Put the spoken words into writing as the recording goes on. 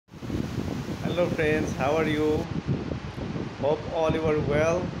Hello friends, how are you? Hope all you are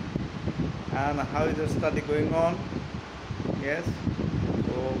well. And how is your study going on? Yes.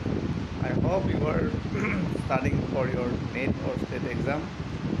 So I hope you are studying for your NET or state exam.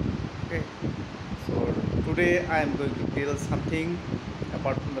 Okay. So today I am going to tell something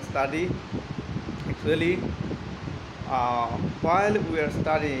apart from the study. Actually, while we are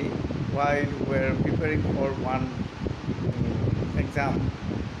studying, while we are preparing for one exam,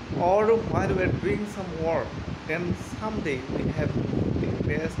 or while we are doing some work, then someday we have to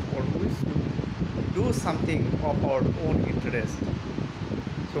invest or we should do something of our own interest.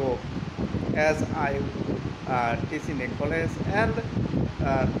 So as I teach in a college, and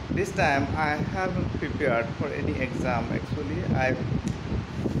this time I haven't prepared for any exam. Actually, I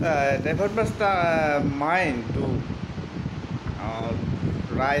never must mind to uh,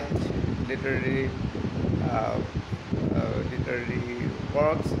 write literary uh, literary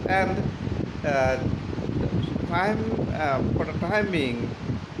works, and uh, time for the time being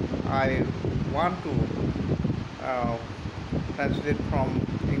I want to uh, translate from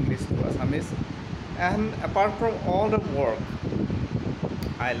English to Assamese. And apart from all the work,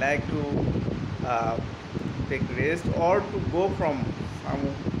 I like to uh, take rest or to go from some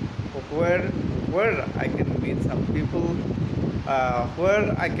where I can meet some people,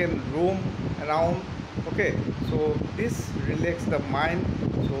 where I can roam around. Okay, so this relax the mind.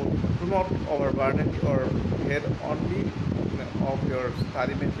 So do not overburden your head only of your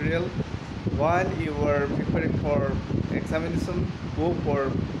study material. While you are preparing for examination, go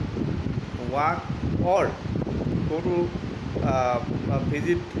for walk or go to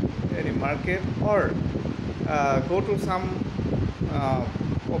visit any market, or go to some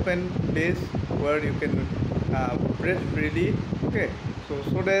open place where you can breathe freely. Okay,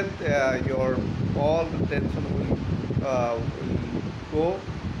 so that your all the tension will go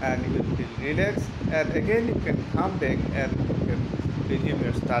and you will feel relaxed, and again you can come back and you can resume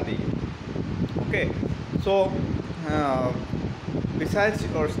your study. Okay, so uh, besides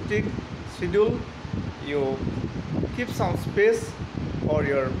your strict schedule, you keep some space for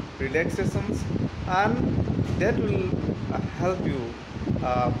your relaxations, and that will help you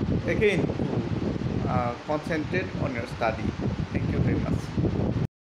again to concentrate on your study. Thank you very much.